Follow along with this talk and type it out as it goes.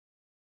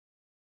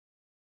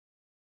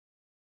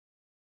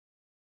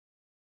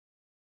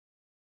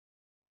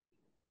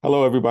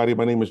Hello, everybody.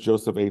 My name is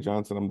Joseph A.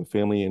 Johnson. I'm the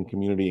Family and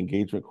Community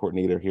Engagement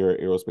Coordinator here at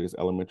Aerospace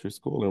Elementary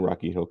School in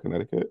Rocky Hill,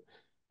 Connecticut.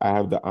 I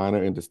have the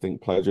honor and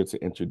distinct pleasure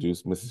to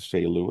introduce Mrs.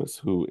 Shay Lewis,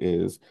 who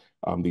is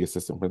the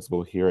assistant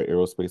principal here at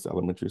Aerospace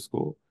Elementary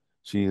School.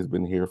 She has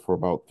been here for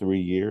about 3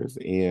 years,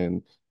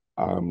 and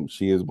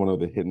she is one of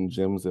the hidden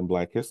gems in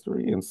Black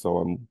history. And so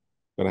I'm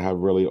going to have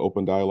really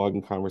open dialogue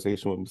and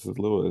conversation with Mrs.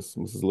 Lewis.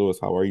 Mrs. Lewis,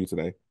 how are you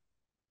today?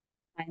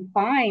 I'm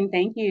fine.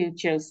 Thank you,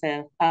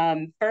 Joseph.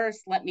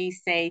 First, let me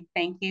say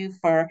thank you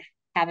for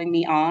having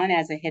me on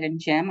as a hidden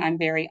gem. I'm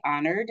very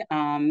honored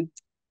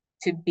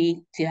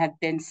to have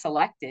been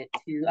selected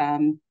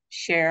to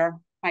share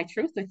my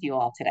truth with you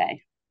all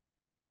today.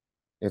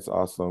 It's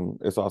awesome.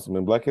 It's awesome.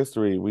 And Black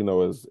History, we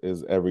know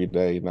is every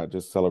day, not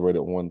just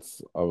celebrated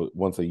once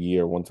a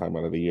year, one time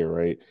out of the year,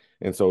 right?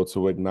 And so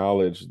to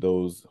acknowledge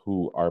those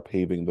who are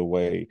paving the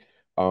way,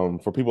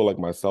 for people like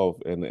myself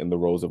and in the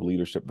roles of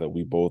leadership that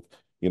we both,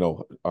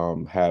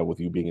 have with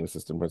you being an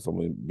assistant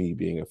principal and me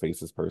being a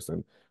faces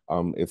person,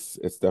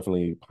 it's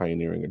definitely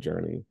pioneering a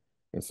journey.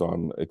 And so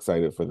I'm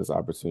excited for this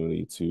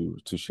opportunity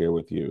to share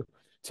with you.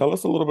 Tell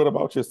us a little bit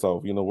about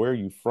yourself. Where are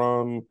you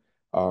from?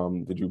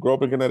 Did you grow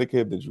up in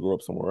Connecticut? Did you grow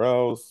up somewhere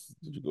else?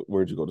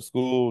 Where'd you go to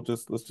school?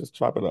 Let's just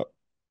chop it up.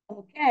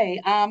 Okay.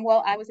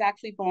 Well, I was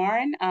actually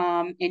born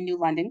in New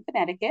London,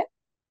 Connecticut.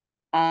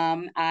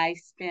 I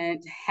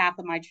spent half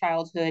of my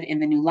childhood in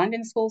the New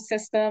London school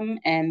system,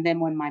 and then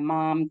when my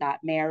mom got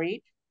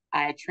married,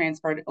 I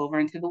transferred over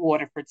into the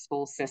Waterford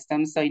school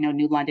system. So,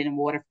 New London and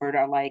Waterford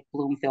are like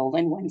Bloomfield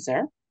and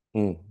Windsor.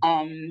 Mm.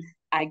 Um,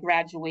 I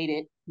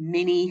graduated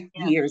many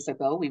years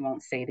ago. We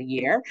won't say the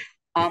year.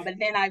 But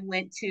then I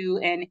went to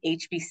an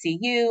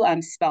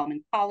HBCU,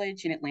 Spelman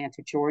College in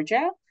Atlanta,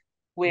 Georgia,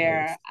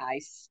 where Nice. I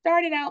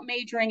started out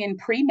majoring in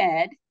pre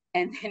med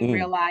and then Mm.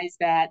 realized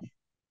that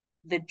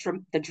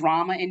the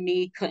drama in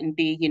me couldn't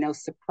be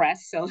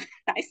suppressed, so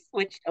I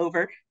switched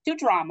over to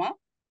drama.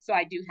 So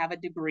I do have a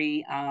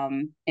degree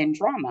in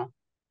drama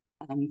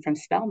from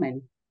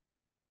Spelman.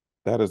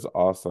 That is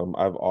awesome.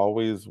 I've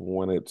always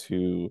wanted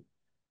to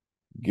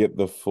get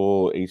the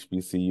full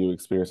HBCU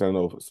experience. I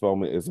know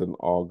Spelman is an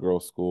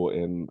all-girls school,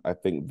 and I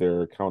think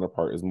their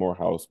counterpart is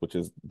Morehouse, which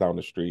is down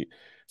the street.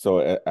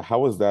 So, how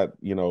was that,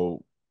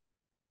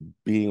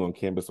 being on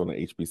campus on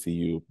the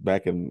HBCU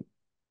back in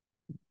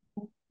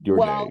your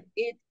Well,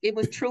 day? it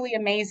was truly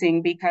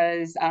amazing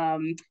because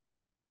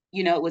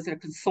it was a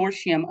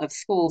consortium of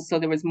schools. So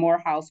there was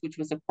Morehouse, which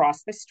was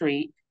across the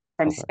street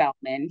from Okay.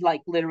 Spelman. Like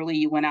literally,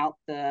 you went out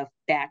the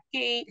back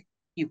gate,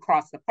 you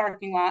crossed the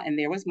parking lot, and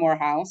there was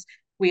Morehouse.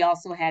 We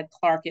also had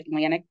Clark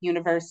Atlanta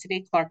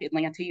University,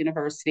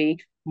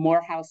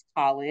 Morehouse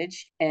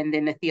College, and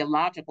then the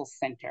Theological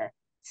Center.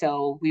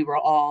 So we were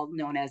all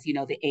known as,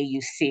 the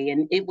AUC.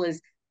 And it was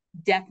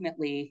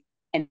definitely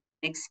an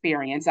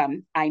experience.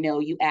 I know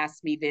you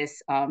asked me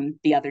this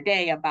the other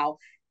day about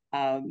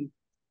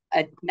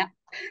not,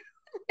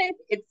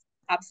 it's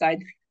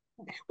upside.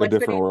 A What's the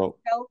different name world. of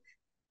the show?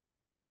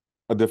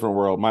 A different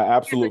world. My It's a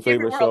absolute different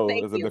favorite world. show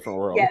Thank is A you. Different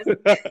World. Yes,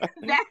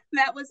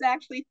 that was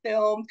actually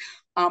filmed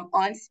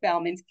on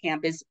Spelman's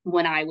campus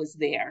when I was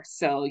there.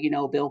 So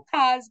Bill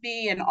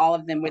Cosby and all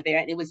of them were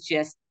there. It was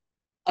just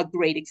a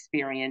great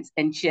experience,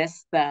 and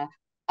just the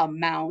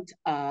amount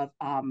of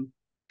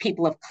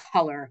people of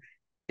color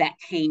that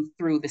came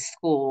through the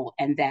school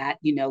and that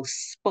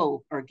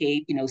spoke or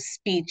gave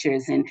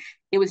speeches, and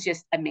it was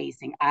just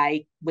amazing.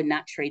 I would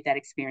not trade that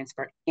experience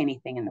for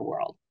anything in the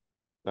world.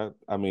 That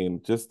I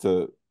mean, just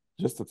to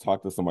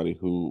talk to somebody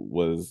who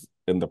was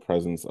in the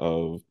presence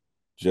of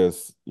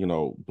just,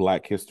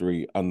 Black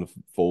history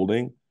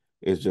unfolding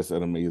is just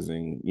an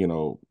amazing,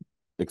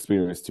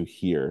 experience to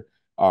hear.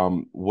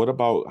 What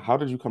about how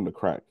did you come to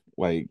crack?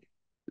 Like,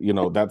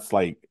 that's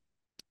like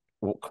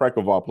crack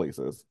of all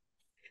places.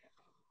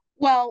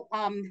 Well,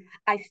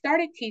 I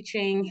started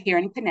teaching here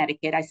in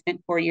Connecticut. I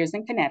spent 4 years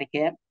in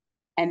Connecticut,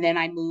 and then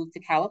I moved to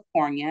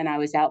California, and I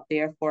was out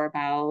there for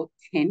about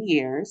 10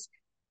 years.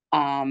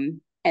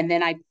 And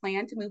then I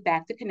planned to move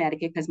back to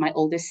Connecticut because my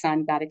oldest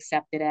son got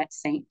accepted at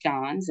St.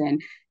 John's,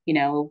 and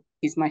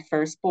he's my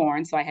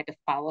firstborn, so I had to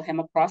follow him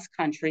across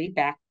country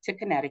back to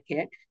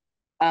Connecticut.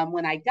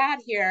 When I got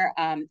here,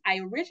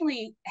 I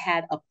originally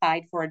had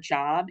applied for a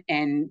job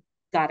and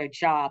got a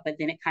job, but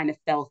then it kind of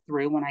fell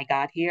through when I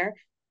got here.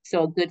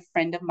 So a good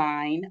friend of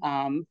mine,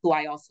 who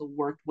I also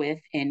worked with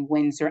in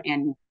Windsor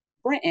and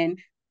Britain,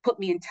 put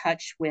me in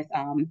touch with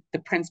the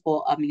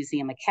principal of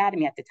Museum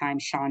Academy at the time,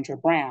 Chandra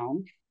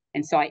Brown.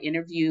 And so I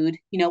interviewed,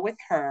 with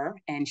her,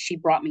 and she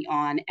brought me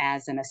on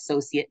as an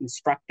associate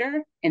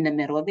instructor in the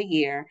middle of the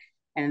year.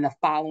 And in the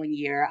following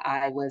year,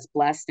 I was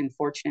blessed and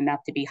fortunate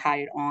enough to be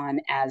hired on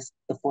as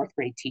the fourth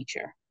grade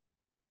teacher.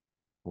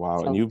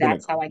 Wow. So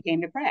that's how I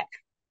came to CREC.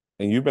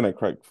 And you've been at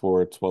Craig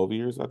for 12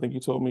 years, I think you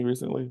told me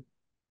recently.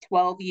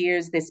 12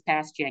 years this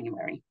past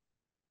January.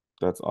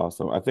 That's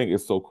awesome. I think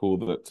it's so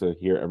cool to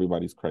hear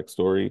everybody's Craig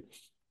story,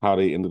 how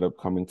they ended up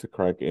coming to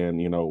Craig and,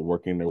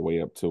 working their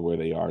way up to where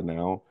they are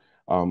now.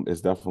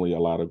 It's definitely a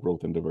lot of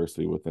growth and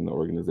diversity within the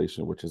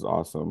organization, which is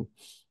awesome.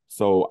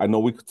 So I know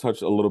we could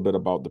touch a little bit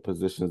about the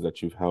positions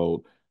that you've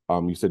held.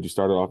 You said you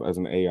started off as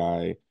an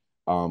AI,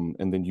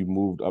 and then you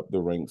moved up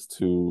the ranks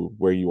to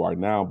where you are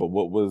now. But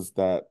what was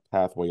that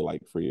pathway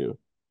like for you?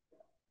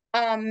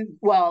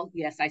 Well,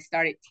 yes, I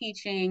started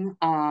teaching.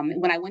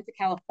 When I went to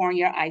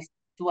California, I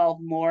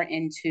dwelled more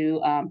into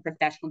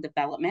professional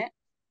development.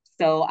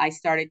 So I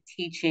started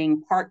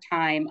teaching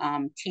part-time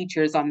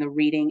teachers on the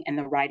reading and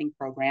the writing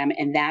program,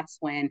 and that's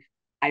when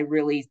I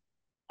really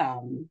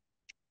um,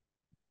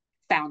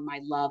 found my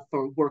love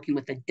for working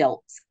with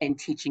adults and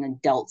teaching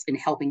adults and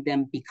helping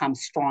them become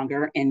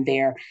stronger in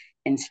their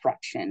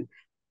instruction.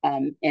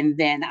 And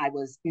then I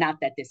was, not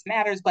that this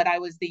matters, but I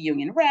was the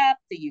union rep,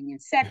 the union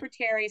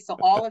secretary. So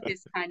all of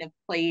this kind of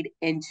played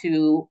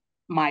into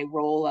my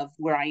role of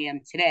where I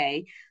am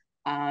today.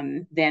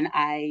 Then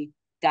I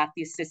got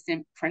the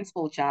assistant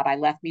principal job. I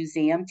left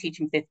museum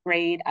teaching fifth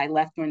grade. I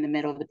left during the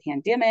middle of the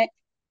pandemic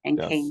and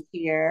came Yes,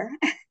 here.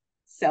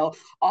 So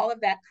all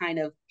of that kind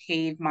of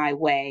paved my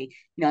way,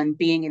 and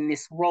being in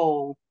this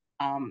role,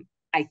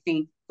 I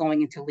think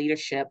going into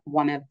leadership,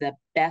 one of the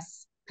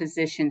best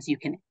positions you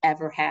can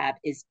ever have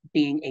is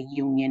being a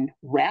union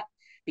rep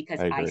because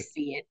I I agree.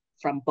 see it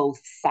from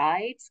both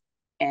sides.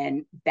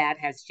 And that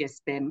has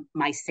just been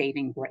my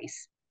saving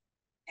grace,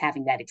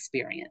 having that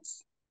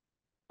experience.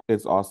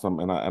 It's awesome,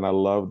 and I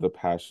love the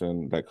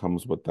passion that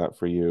comes with that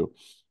for you.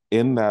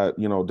 In that,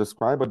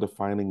 describe a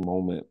defining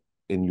moment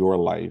in your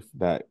life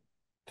that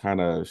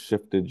kind of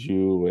shifted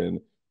you and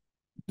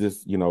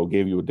just,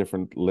 gave you a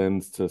different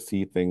lens to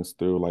see things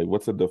through. Like,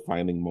 what's a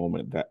defining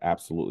moment that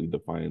absolutely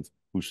defines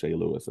who Shay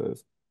Lewis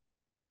is?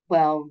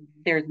 Well,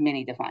 there's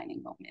many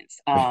defining moments.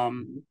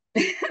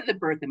 The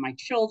birth of my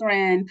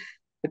children,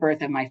 the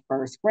birth of my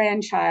first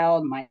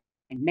grandchild, my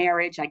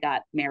marriage. I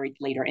got married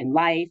later in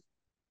life.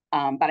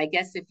 But I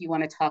guess if you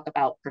want to talk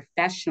about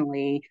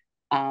professionally,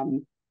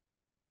 um,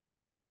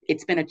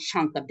 it's been a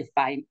chunk of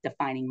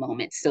defining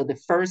moments. So the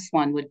first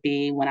one would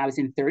be when I was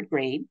in third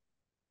grade,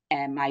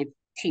 and my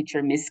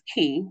teacher, Miss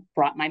Key,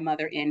 brought my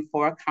mother in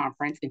for a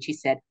conference, and she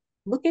said,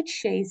 "Look at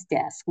Shay's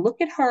desk. Look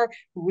at her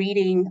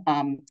reading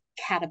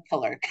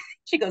Caterpillar."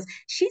 She goes,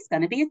 "She's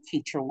going to be a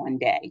teacher one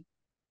day."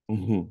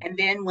 Hmm. And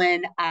then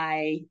when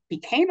I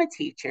became a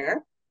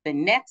teacher, the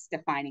next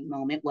defining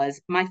moment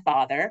was my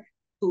father,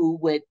 who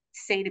would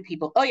say to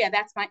people, "Oh yeah,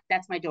 that's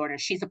my daughter.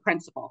 She's a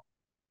principal."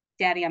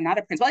 "Daddy, I'm not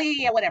a principal." "Oh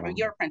yeah, yeah, whatever.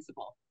 You're Um, a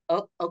principal."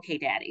 "Oh, okay,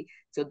 Daddy."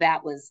 So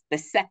that was the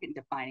second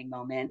defining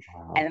moment.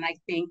 wow. And I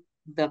think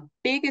the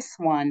biggest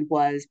one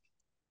was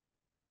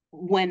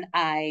when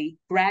I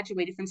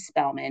graduated from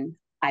Spelman.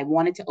 I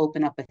wanted to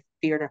open up a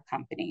theater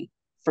company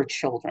for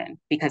children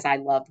because I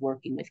loved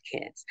working with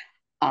kids.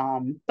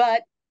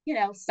 But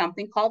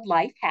something called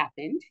life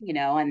happened,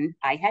 and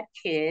I had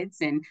kids,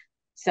 and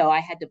so I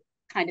had to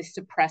kind of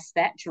suppress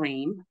that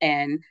dream.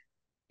 And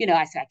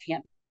I said, I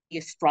can't be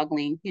a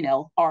struggling,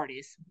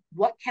 artist.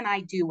 What can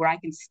I do where I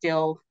can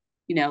still,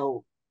 you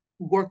know,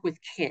 work with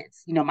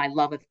kids, my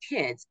love of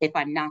kids, if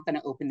I'm not going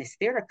to open this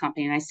theater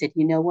company? And I said,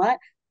 you know what?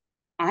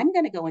 I'm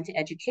going to go into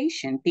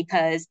education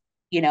because,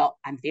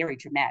 I'm very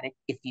dramatic,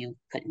 if you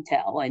couldn't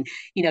tell. And,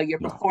 you're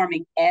No.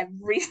 performing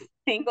every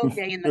single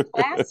day in the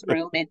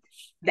classroom. And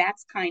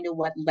that's kind of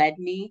what led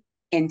me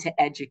into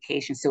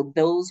education. So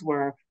those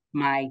were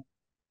my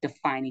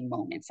defining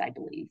moments, I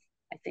believe,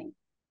 I think.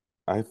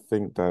 I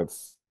think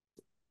that's,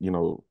 you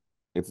know,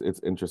 it's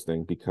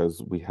interesting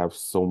because we have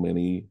so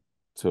many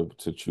to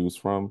choose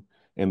from.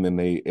 And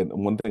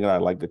one thing that I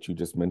like that you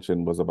just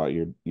mentioned was about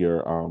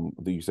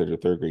that you said your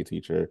third grade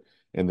teacher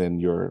and then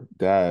your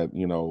dad,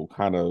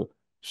 kind of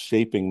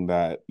shaping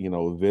that,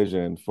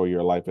 vision for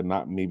your life and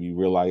not maybe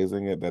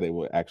realizing it that it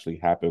would actually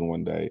happen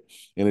one day.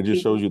 And it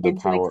just Speaking shows it you the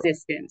into power.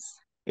 existence.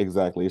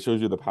 Exactly. It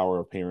shows you the power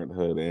of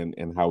parenthood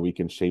and how we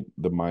can shape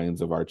the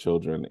minds of our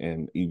children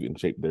and even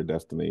shape their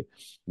destiny,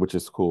 which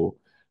is cool.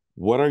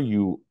 What are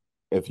you,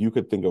 if you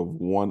could think of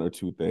one or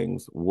two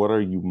things, what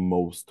are you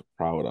most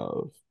proud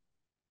of?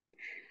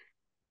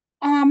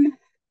 Um,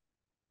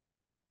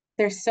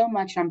 there's so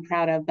much I'm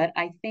proud of, but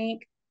I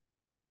think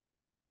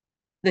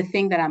the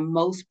thing that I'm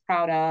most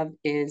proud of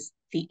is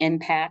the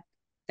impact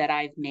that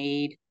I've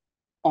made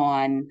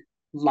on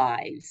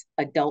lives,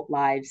 adult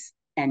lives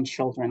and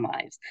children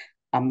lives.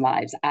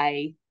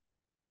 I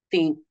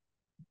think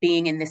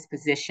being in this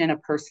position, a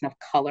person of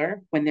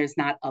color, when there's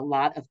not a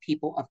lot of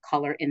people of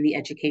color in the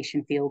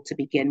education field to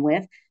begin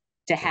with,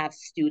 to Yeah. have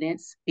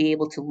students be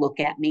able to look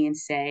at me and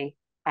say,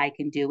 I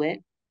can do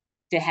it,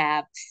 to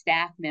have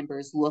staff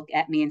members look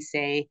at me and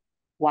say,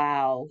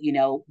 wow,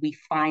 we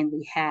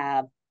finally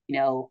have,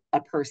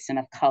 a person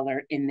of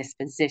color in this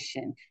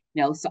position.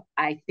 So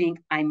I think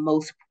I'm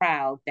most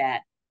proud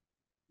that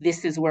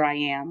this is where I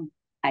am.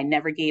 I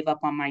never gave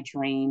up on my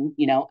dream.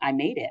 I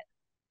made it.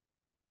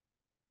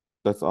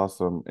 That's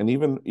awesome. And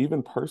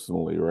even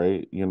personally,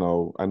 right?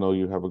 I know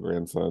you have a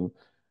grandson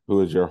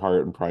who is your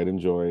heart and pride and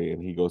joy,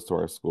 and he goes to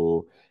our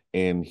school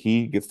and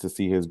he gets to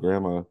see his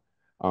grandma,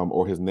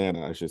 or his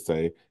nana, I should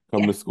say,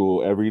 come Yeah. to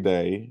school every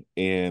day,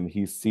 and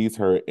he sees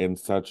her in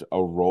such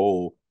a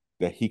role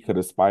that he could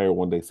aspire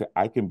one day, say,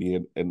 I can be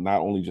and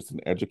not only just an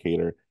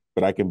educator,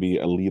 but I can be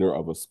a leader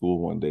of a school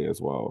one day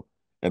as well.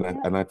 Yeah.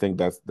 And I think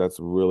that's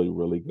really,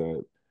 really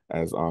good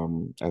as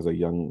a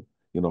young,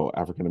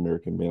 African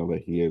American male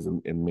that he is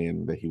and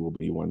man that he will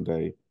be one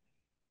day.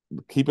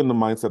 Keeping the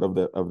mindset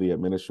of the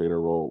administrator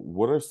role,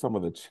 what are some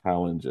of the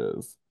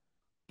challenges?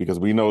 Because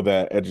we know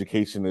that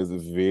education is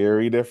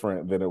very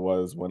different than it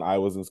was when I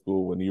was in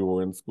school, when you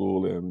were in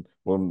school, and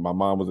when my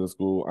mom was in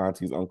school,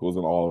 aunties, uncles,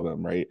 and all of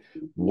them, right?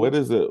 Mhm. What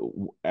is it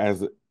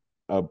as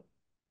a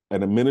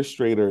an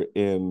administrator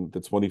in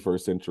the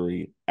 21st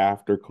century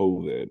after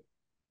COVID?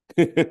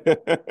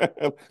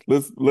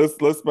 Let's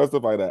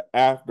specify that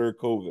after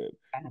COVID.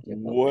 After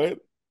COVID. What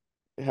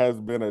has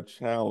been a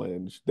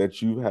challenge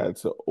that you had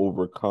to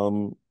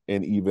overcome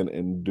and even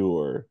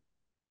endure?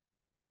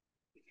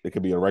 It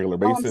could be a regular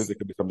Well, I'm basis. It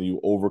could be something you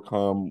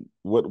overcome.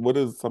 What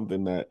is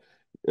something that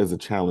is a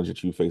challenge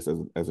that you face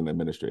as an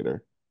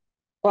administrator?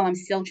 well, I'm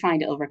still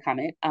trying to overcome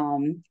it.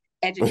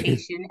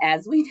 Education,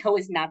 as we know,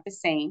 is not the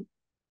same.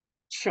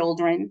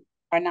 Children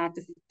are not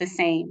the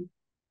same.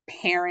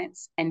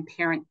 Parents and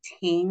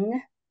parenting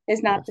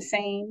is not the Yes.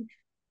 same.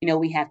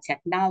 We have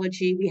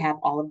technology, we have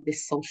all of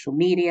this social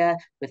media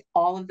with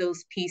all of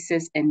those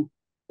pieces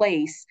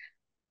place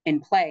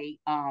in play.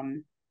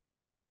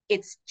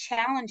 It's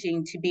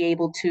challenging to be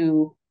able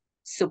to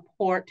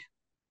support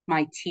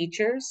my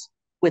teachers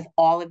with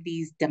all of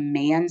these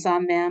demands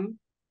on them,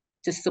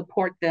 to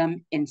support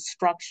them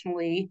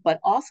instructionally, but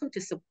also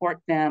to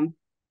support them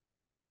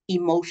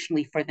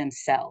emotionally for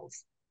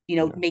themselves.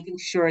 Yeah. Making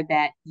sure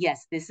that,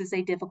 yes, this is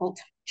a difficult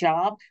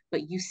job,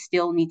 but you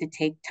still need to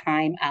take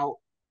time out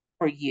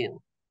for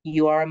you.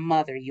 You are a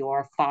mother,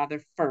 you're a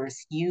father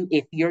first.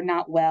 If you're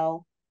not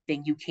well,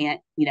 then you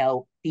can't,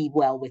 be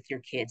well with your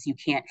kids. You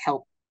can't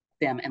help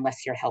them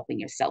unless you're helping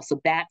yourself. So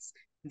that's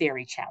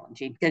very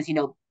challenging because,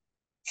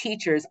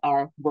 teachers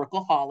are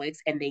workaholics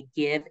and they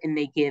give and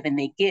they give and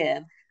they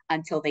give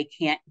until they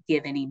can't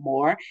give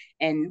anymore.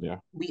 And Yeah.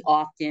 we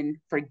often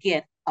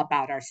forget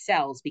about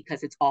ourselves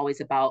because it's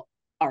always about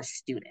our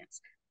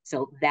students.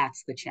 So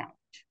that's the challenge.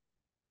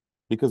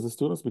 Because the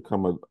students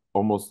become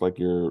almost like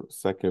your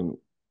second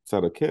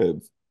set of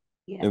kids.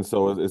 And Yes.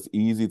 so it's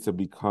easy to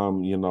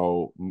become,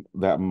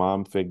 that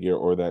mom figure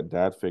or that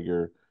dad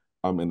figure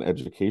in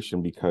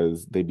education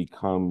because they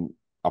become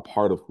a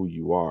part of who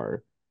you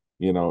are,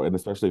 and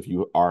especially if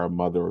you are a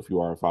mother or if you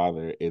are a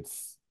father,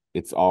 it's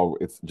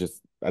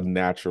just a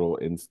natural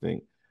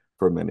instinct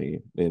for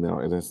many,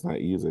 and it's not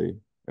easy.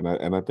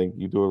 And I think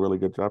you do a really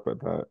good job at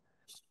that.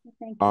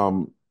 Thank you.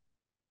 Um,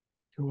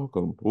 you're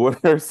welcome.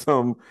 What are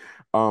some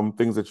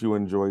things that you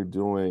enjoy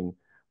doing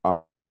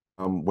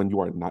when you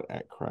are not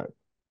at CREC?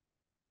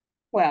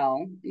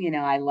 Well,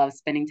 I love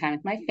spending time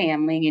with my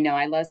family.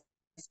 I love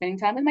spending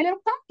time with my little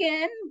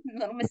pumpkin,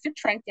 little Mr.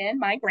 Trenton,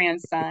 my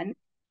grandson.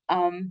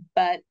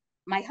 But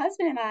my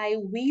husband and I,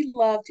 we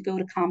love to go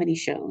to comedy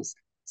shows.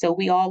 So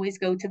we always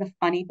go to the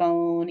Funny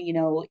Bone,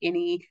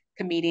 any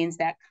comedians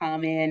that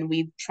come in,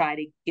 we try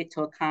to get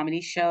to a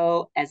comedy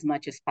show as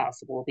much as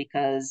possible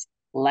because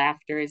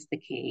laughter is the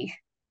key.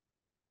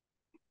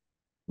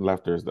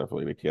 Laughter is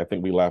definitely the key. I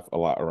think we laugh a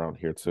lot around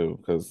here too,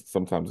 because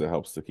sometimes it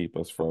helps to keep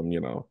us from,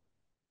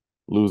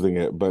 losing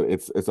it. But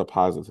it's a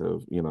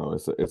positive,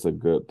 it's a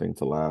good thing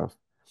to laugh.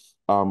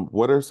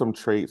 What are some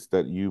traits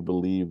that you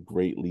believe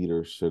great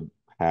leaders should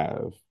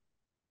have?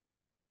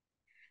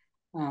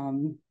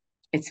 Um,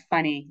 it's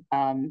funny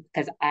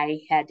because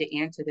I had to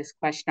answer this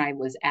question. I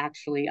was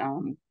actually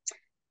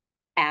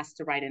asked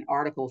to write an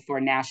article for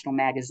a national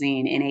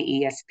magazine,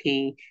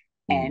 NAESP,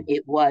 and Mm,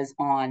 it was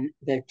on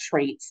the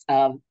traits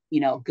of,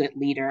 good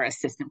leader,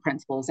 assistant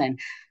principals. And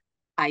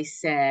I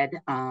said,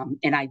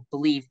 and I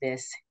believe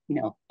this,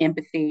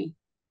 empathy,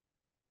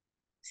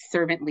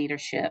 servant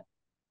leadership,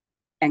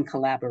 and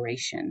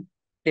collaboration.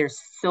 There's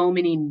so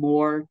many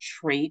more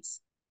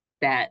traits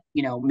that,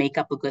 make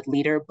up a good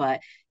leader, but,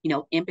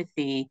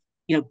 empathy,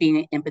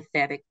 being an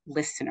empathetic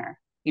listener,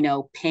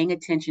 paying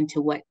attention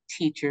to what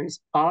teachers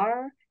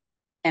are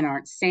and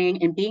aren't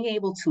saying and being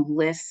able to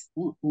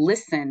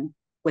listen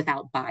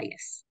without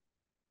bias.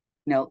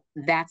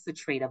 That's the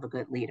trait of a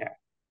good leader.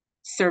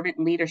 Servant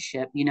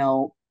leadership,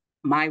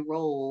 my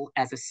role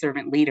as a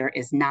servant leader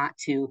is not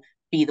to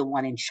be the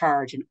one in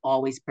charge and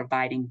always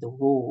providing the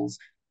rules.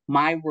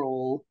 My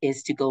role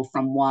is to go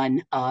from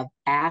one of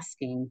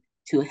asking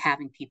to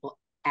having people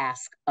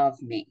ask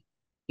of me,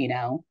 you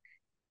know?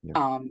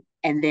 yeah,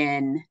 And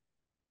then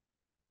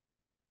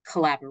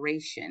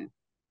collaboration,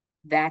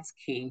 that's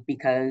key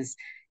because,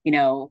 you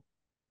know,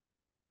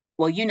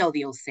 well,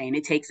 the old saying,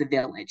 it takes a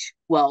village.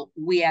 Well,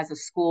 we as a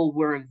school,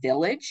 we're a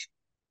village,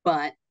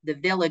 but the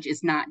village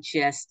is not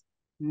just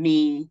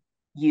me,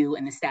 you,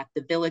 and the staff.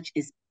 The village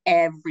is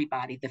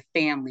everybody, the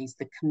families,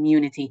 the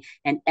community,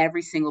 and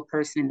every single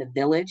person in the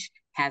village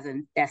has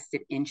a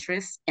vested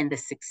interest in the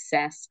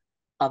success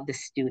of the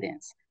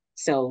students.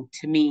 So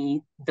to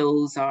me,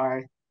 those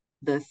are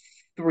the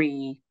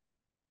three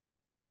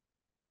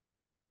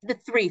the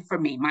three for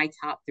me, my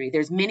top three.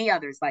 There's many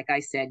others, like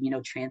I said,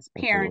 absolutely.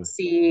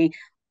 transparency,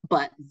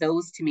 But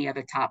those to me are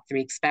the top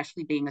three,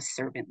 especially being a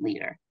servant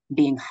leader,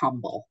 being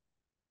humble.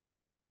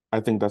 I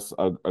think that's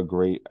a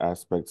great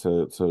aspect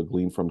to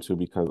glean from too,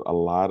 because a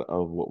lot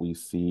of what we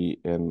see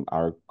in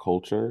our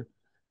culture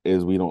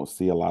is we don't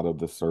see a lot of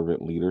the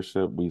servant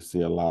leadership. We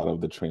see a lot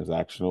of the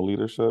transactional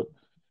leadership.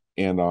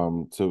 And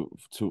to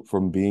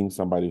from being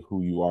somebody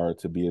who you are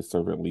to be a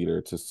servant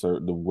leader, to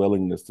serve, the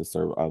willingness to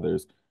serve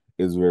others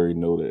is very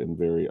noted and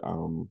very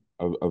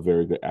a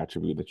very good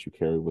attribute that you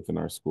carry within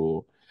our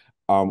school.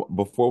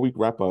 Before we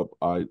wrap up,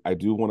 I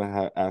do want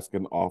to ask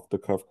an off the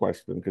cuff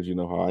question because you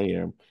know how I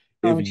am.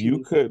 Oh,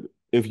 geez.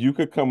 If you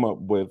could come up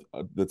with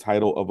the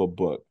title of a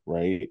book,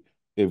 right?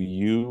 If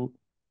you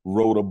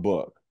wrote a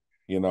book,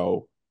 you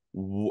know,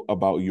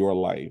 about your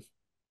life,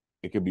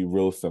 it could be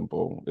real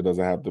simple. It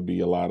doesn't have to be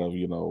a lot of,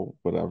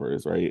 whatever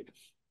is, right?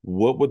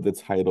 What would the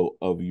title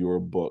of your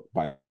book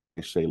by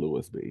Shay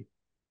Lewis be?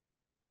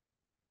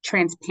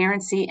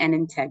 Transparency and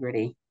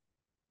integrity,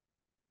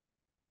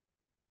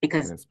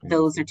 because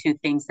those are Transparency. two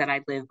things that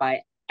I live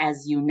by.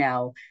 As you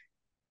know,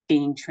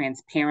 being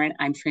transparent,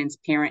 I'm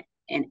transparent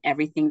in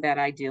everything that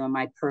I do in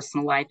my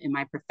personal life, in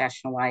my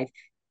professional life,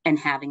 and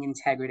having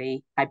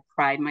integrity. I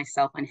pride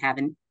myself on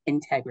having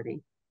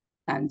integrity.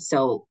 And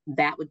so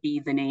that would be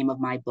the name of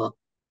my book,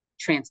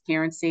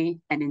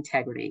 Transparency and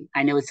Integrity.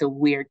 I know it's a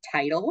weird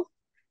title,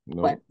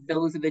 but No.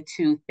 those are the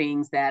two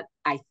things that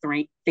I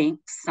think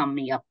sum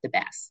me up the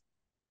best.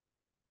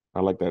 I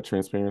like that,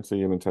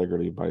 Transparency and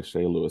Integrity by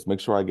Shay Lewis. Make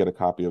sure I get a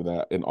copy of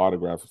that, an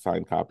autograph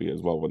signed copy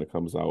as well when it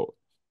comes out.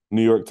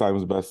 New York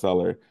Times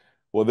bestseller.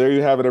 Well, there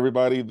you have it,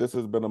 everybody. This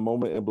has been a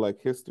moment in Black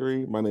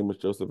history. My name is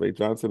Joseph A.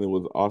 Johnson. It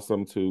was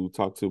awesome to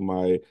talk to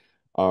my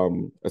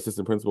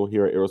assistant principal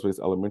here at Aerospace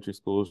Elementary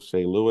School,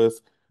 Shay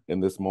Lewis, in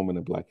this moment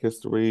in Black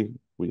history.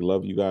 We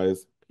love you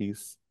guys.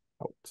 Peace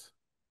out.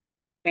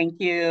 Thank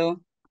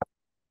you.